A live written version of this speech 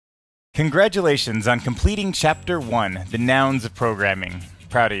Congratulations on completing Chapter 1, the Nouns of Programming.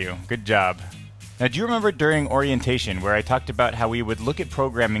 Proud of you. Good job. Now, do you remember during orientation where I talked about how we would look at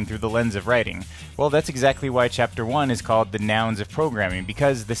programming through the lens of writing? Well, that's exactly why Chapter 1 is called the Nouns of Programming,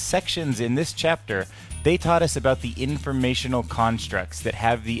 because the sections in this chapter, they taught us about the informational constructs that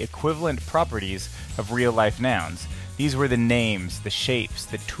have the equivalent properties of real-life nouns. These were the names, the shapes,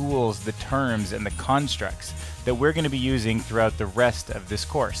 the tools, the terms, and the constructs that we're going to be using throughout the rest of this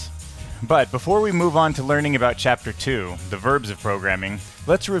course. But before we move on to learning about Chapter 2, the verbs of programming,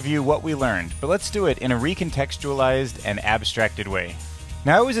 let's review what we learned, but let's do it in a recontextualized and abstracted way.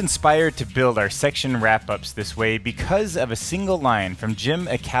 Now, I was inspired to build our section wrap-ups this way because of a single line from Jim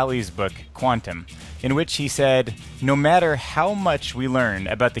Acali's book, Quantum, in which he said, "No matter how much we learn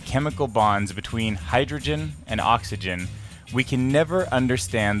about the chemical bonds between hydrogen and oxygen, we can never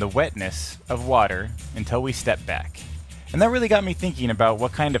understand the wetness of water until we step back." And that really got me thinking about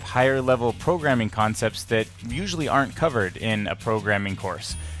what kind of higher level programming concepts that usually aren't covered in a programming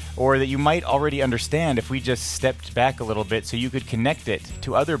course, or that you might already understand if we just stepped back a little bit so you could connect it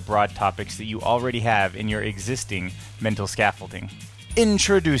to other broad topics that you already have in your existing mental scaffolding.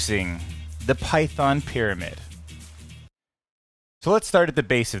 Introducing the Python pyramid. So let's start at the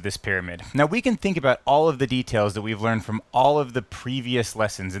base of this pyramid. Now, we can think about all of the details that we've learned from all of the previous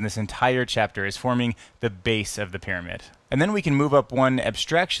lessons in this entire chapter as forming the base of the pyramid. And then we can move up one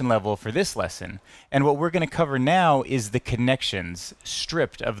abstraction level for this lesson. And what we're going to cover now is the connections,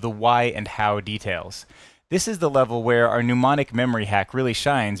 stripped of the why and how details. This is the level where our mnemonic memory hack really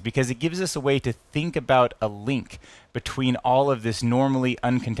shines because it gives us a way to think about a link between all of this normally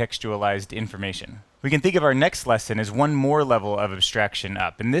uncontextualized information. We can think of our next lesson as one more level of abstraction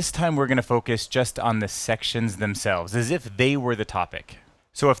up, and this time we're going to focus just on the sections themselves, as if they were the topic.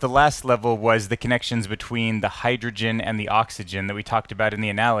 So if the last level was the connections between the hydrogen and the oxygen that we talked about in the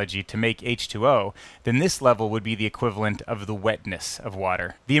analogy to make H2O, then this level would be the equivalent of the wetness of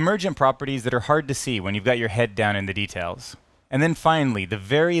water. The emergent properties that are hard to see when you've got your head down in the details. And then finally, the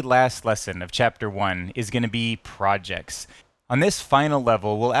very last lesson of Chapter 1 is going to be projects. On this final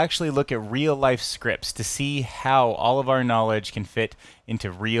level, we'll actually look at real-life scripts to see how all of our knowledge can fit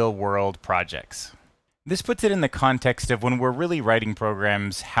into real-world projects. This puts it in the context of when we're really writing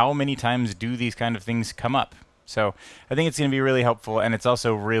programs, how many times do these kind of things come up? So I think it's going to be really helpful, and it's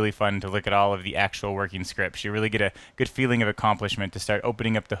also really fun to look at all of the actual working scripts. You really get a good feeling of accomplishment to start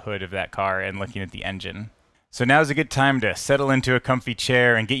opening up the hood of that car and looking at the engine. So now's a good time to settle into a comfy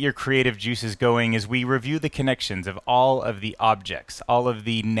chair and get your creative juices going as we review the connections of all of the objects, all of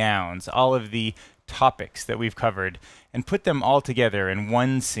the nouns, all of the topics that we've covered, and put them all together in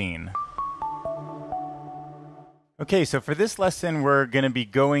one scene. Okay, so for this lesson, we're going to be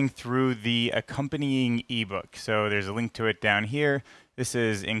going through the accompanying ebook. So there's a link to it down here. This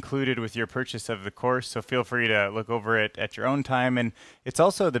is included with your purchase of the course, so feel free to look over it at your own time. And it's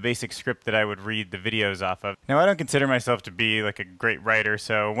also the basic script that I would read the videos off of. Now, I don't consider myself to be like a great writer,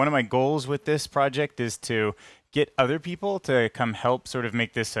 so one of my goals with this project is to get other people to come help sort of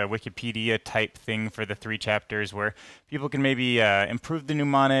make this a Wikipedia type thing for the 3 chapters where people can maybe improve the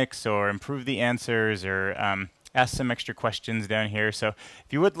mnemonics or improve the answers or ask some extra questions down here. So if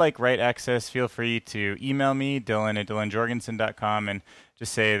you would like write access, feel free to email me, Dylan@DylanJorgensen.com, and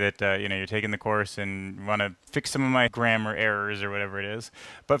just say that you're taking the course and want to fix some of my grammar errors or whatever it is.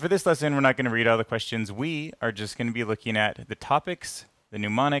 But for this lesson, we're not going to read all the questions. We are just going to be looking at the topics, the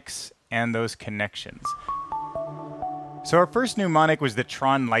mnemonics, and those connections. So our first mnemonic was the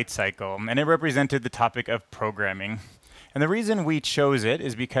Tron light cycle, and it represented the topic of programming. And the reason we chose it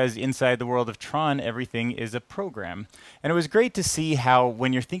is because inside the world of Tron, everything is a program. And it was great to see how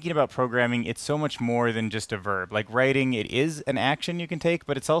when you're thinking about programming, it's so much more than just a verb. Like writing, it is an action you can take,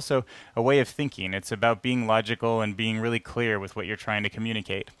 but it's also a way of thinking. It's about being logical and being really clear with what you're trying to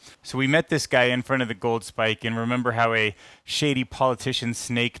communicate. So we met this guy in front of the gold spike, and remember how a shady politician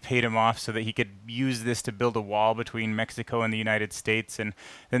snake paid him off so that he could use this to build a wall between Mexico and the United States. And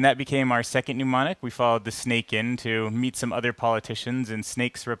then that became our second mnemonic. We followed the snake in to meet some other politicians, and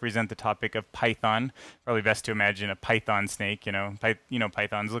snakes represent the topic of Python. Probably best to imagine a Python snake.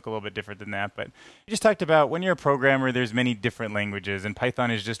 Pythons look a little bit different than that, but we just talked about when you're a programmer, there's many different languages, and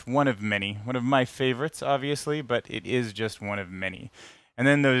Python is just one of many. One of my favorites, obviously, but it is just one of many. And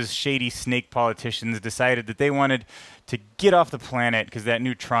then those shady snake politicians decided that they wanted to get off the planet because that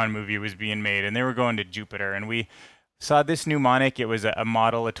new Tron movie was being made, and they were going to Jupiter. And we saw this mnemonic. It was a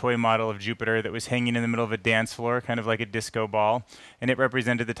toy model of Jupiter that was hanging in the middle of a dance floor, kind of like a disco ball, and it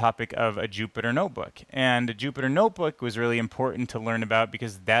represented the topic of a Jupyter notebook. And a Jupyter notebook was really important to learn about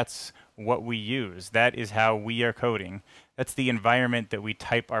because that's what we use. That is how we are coding. That's the environment that we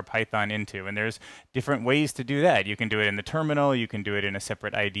type our Python into. And there's different ways to do that. You can do it in the terminal, you can do it in a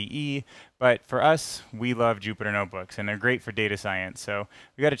separate IDE, but for us, we love Jupyter Notebooks, and they're great for data science, so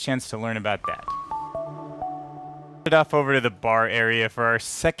we got a chance to learn about that. Head off over to the bar area for our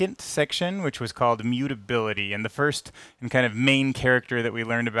second section, which was called mutability. And the first and kind of main character that we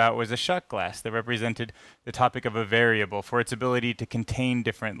learned about was a shot glass that represented the topic of a variable for its ability to contain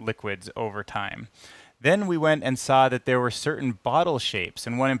different liquids over time. Then we went and saw that there were certain bottle shapes,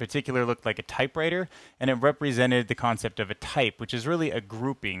 and one in particular looked like a typewriter, and it represented the concept of a type, which is really a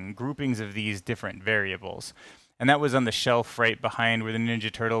groupings of these different variables. And that was on the shelf right behind where the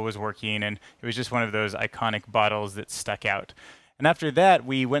Ninja Turtle was working, and it was just one of those iconic bottles that stuck out. And after that,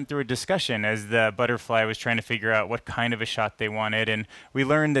 we went through a discussion as the butterfly was trying to figure out what kind of a shot they wanted, and we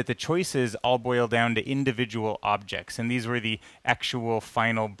learned that the choices all boil down to individual objects, and these were the actual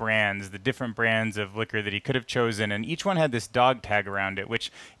final brands, the different brands of liquor that he could have chosen, and each one had this dog tag around it,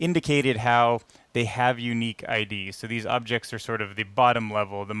 which indicated how they have unique IDs. So these objects are sort of the bottom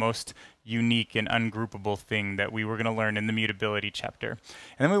level, the most unique and ungroupable thing that we were going to learn in the mutability chapter. And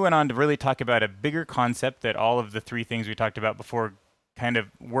then we went on to really talk about a bigger concept that all of the three things we talked about before kind of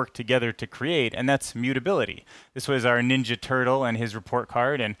work together to create, and that's mutability. This was our Ninja Turtle and his report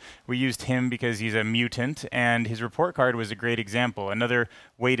card, and we used him because he's a mutant, and his report card was a great example. Another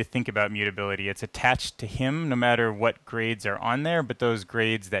way to think about mutability. It's attached to him no matter what grades are on there, but those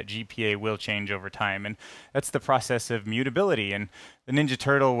grades, that GPA, will change over time, and that's the process of mutability. And the Ninja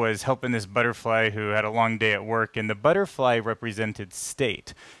Turtle was helping this butterfly who had a long day at work, and the butterfly represented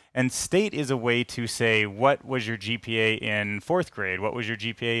state. And state is a way to say, what was your GPA in 4th grade? What was your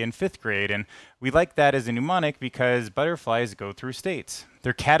GPA in 5th grade? And we like that as a mnemonic because butterflies go through states.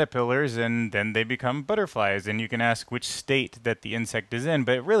 They're caterpillars, and then they become butterflies. And you can ask which state that the insect is in,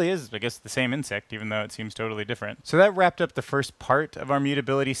 but it really is, I guess, the same insect, even though it seems totally different. So that wrapped up the first part of our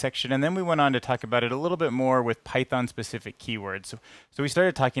mutability section, and then we went on to talk about it a little bit more with Python-specific keywords. So we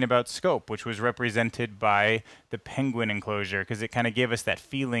started talking about scope, which was represented by the penguin enclosure, because it kind of gave us that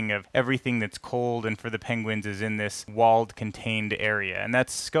feeling of everything that's cold and for the penguins is in this walled, contained area, and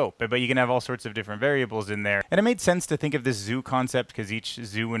that's scope. But you can have all sorts of different variables in there. And it made sense to think of this zoo concept because each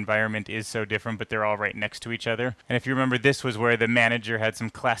zoo environment is so different, but they're all right next to each other. And if you remember, this was where the manager had some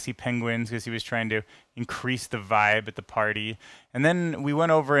classy penguins because he was trying to increase the vibe at the party. And then we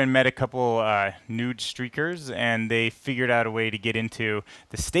went over and met a couple nude streakers, and they figured out a way to get into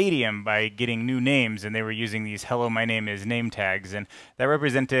the stadium by getting new names, and they were using these "Hello, my name is" name tags, and that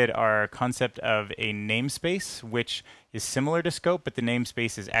represented our concept of a namespace, which is similar to scope, but the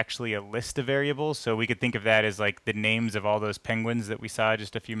namespace is actually a list of variables, so we could think of that as like the names of all those penguins that we saw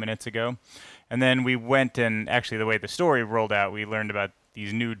just a few minutes ago. And then we went, and actually the way the story rolled out, we learned about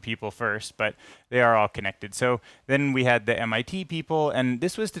these nude people first, but they are all connected. So then we had the MIT people, and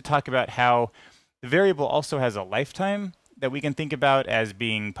this was to talk about how the variable also has a lifetime that we can think about as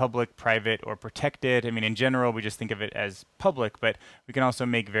being public, private, or protected. I mean, in general, we just think of it as public, but we can also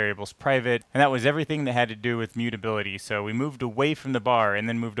make variables private, and that was everything that had to do with mutability. So we moved away from the bar and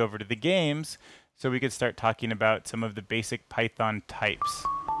then moved over to the games so we could start talking about some of the basic Python types.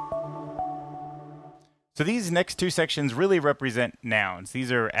 So these next two sections really represent nouns.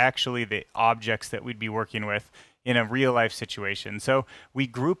 These are actually the objects that we'd be working with in a real-life situation. So we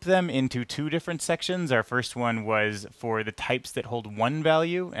group them into two different sections. Our first one was for the types that hold one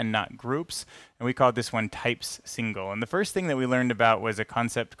value and not groups, and we called this one types single. And the first thing that we learned about was a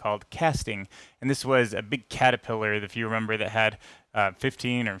concept called casting, and this was a big caterpillar, if you remember, that had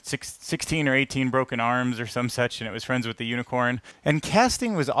 16 or 18 broken arms or some such, and it was friends with the unicorn. And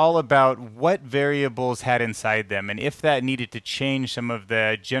casting was all about what variables had inside them, and if that needed to change some of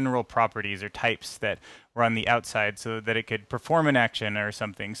the general properties or types that were on the outside so that it could perform an action or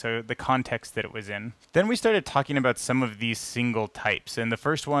something, so the context that it was in. Then we started talking about some of these single types, and the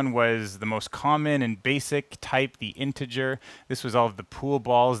first one was the most common and basic type, the integer. This was all of the pool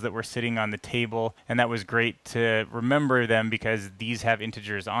balls that were sitting on the table, and that was great to remember them because these have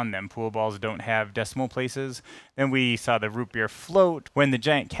integers on them. Pool balls don't have decimal places. Then we saw the root beer float. When the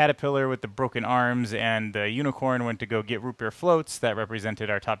giant caterpillar with the broken arms and the unicorn went to go get root beer floats, that represented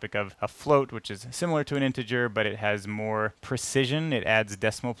our topic of a float, which is similar to an integer, but it has more precision. It adds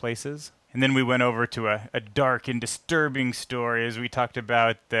decimal places. And then we went over to a dark and disturbing story as we talked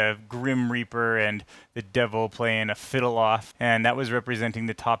about the Grim Reaper and the devil playing a fiddle off. And that was representing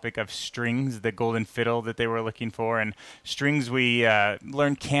the topic of strings, the golden fiddle that they were looking for. And strings we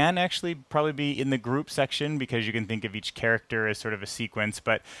learned can actually probably be in the group section because you can think of each character as sort of a sequence.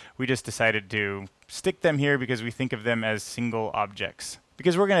 But we just decided to stick them here because we think of them as single objects.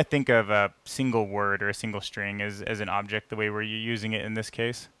 because we're going to think of a single word or a single string as an object the way we're using it in this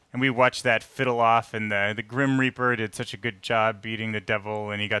case. And we watched that fiddle off, and the Grim Reaper did such a good job beating the devil,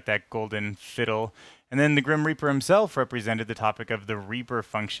 and he got that golden fiddle. And then the Grim Reaper himself represented the topic of the Reaper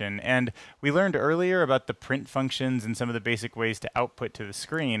function. And we learned earlier about the print functions and some of the basic ways to output to the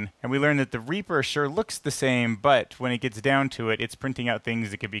screen. And we learned that the Reaper sure looks the same, but when it gets down to it, it's printing out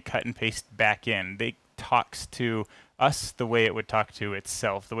things that could be cut and pasted back in. It talks to us the way it would talk to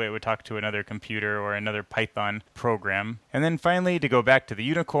itself, the way it would talk to another computer or another Python program. And then finally, to go back to the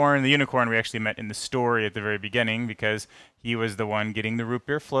unicorn we actually met in the story at the very beginning because he was the one getting the root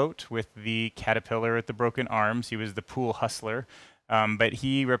beer float with the caterpillar with the broken arms. He was the pool hustler. But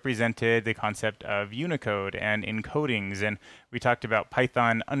he represented the concept of Unicode and encodings, and we talked about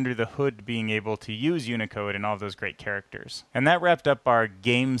Python under the hood being able to use Unicode and all those great characters. And that wrapped up our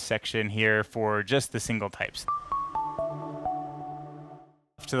game section here for just the single types.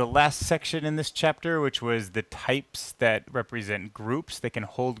 To the last section in this chapter, which was the types that represent groups that can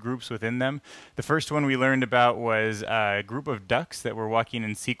hold groups within them. The first one we learned about was a group of ducks that were walking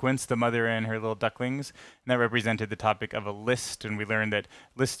in sequence, the mother and her little ducklings, and that represented the topic of a list. And we learned that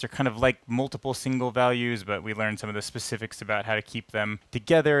lists are kind of like multiple single values, but we learned some of the specifics about how to keep them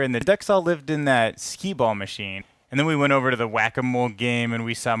together. And the ducks all lived in that skee ball machine. And then we went over to the whack-a-mole game, and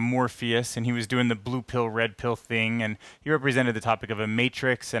we saw Morpheus, and he was doing the blue pill, red pill thing, and he represented the topic of a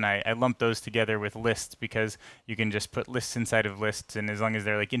matrix, and I lumped those together with lists because you can just put lists inside of lists, and as long as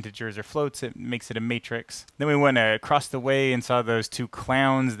they're like integers or floats, it makes it a matrix. Then we went across the way and saw those two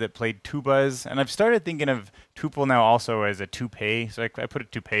clowns that played tubas, and I've started thinking of tuple now also as a toupee, so I put a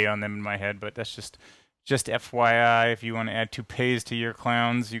toupee on them in my head, but that's just FYI. If you want to add toupees to your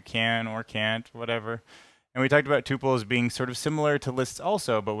clowns, you can or can't, whatever. And we talked about tuples being sort of similar to lists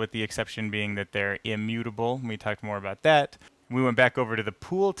also, but with the exception being that they're immutable. We talked more about that. We went back over to the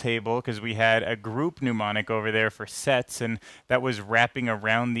pool table because we had a group mnemonic over there for sets, and that was wrapping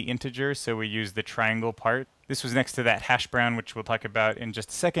around the integer, so we used the triangle part. This was next to that hash brown, which we'll talk about in just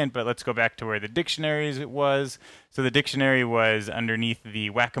a second, but let's go back to where the dictionaries it was. So the dictionary was underneath the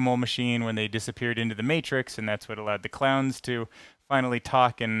whack-a-mole machine when they disappeared into the matrix, and that's what allowed the clowns to finally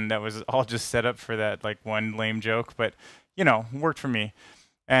talk, and that was all just set up for that like one lame joke, but you know, worked for me.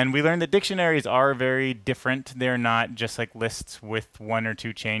 And we learned that dictionaries are very different. They're not just like lists with one or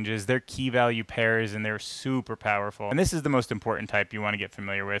two changes. They're key value pairs, and they're super powerful. And this is the most important type you want to get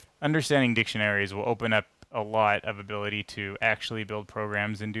familiar with. Understanding dictionaries will open up a lot of ability to actually build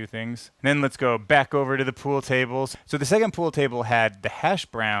programs and do things. And then let's go back over to the pool tables. So the second pool table had the hash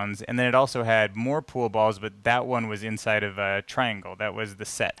browns, and then it also had more pool balls, but that one was inside of a triangle. That was the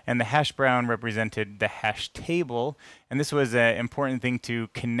set. And the hash brown represented the hash table, and this was an important thing to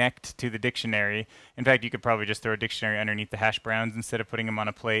connect to the dictionary. In fact, you could probably just throw a dictionary underneath the hash browns instead of putting them on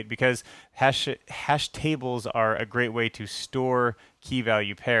a plate, because hash tables are a great way to store key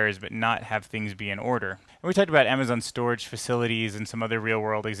value pairs but not have things be in order. And we talked about Amazon storage facilities and some other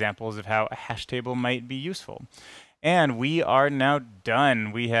real-world examples of how a hash table might be useful. And we are now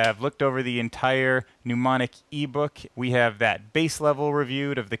done. We have looked over the entire Mnemonic ebook. We have that base level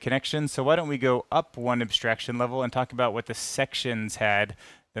reviewed of the connections. So why don't we go up one abstraction level and talk about what the sections had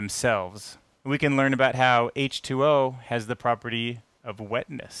themselves. We can learn about how H2O has the property of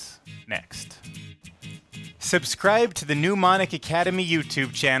wetness next. Subscribe to the Mnemonic Academy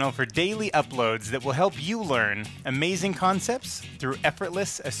YouTube channel for daily uploads that will help you learn amazing concepts through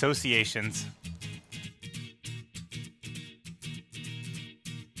effortless associations.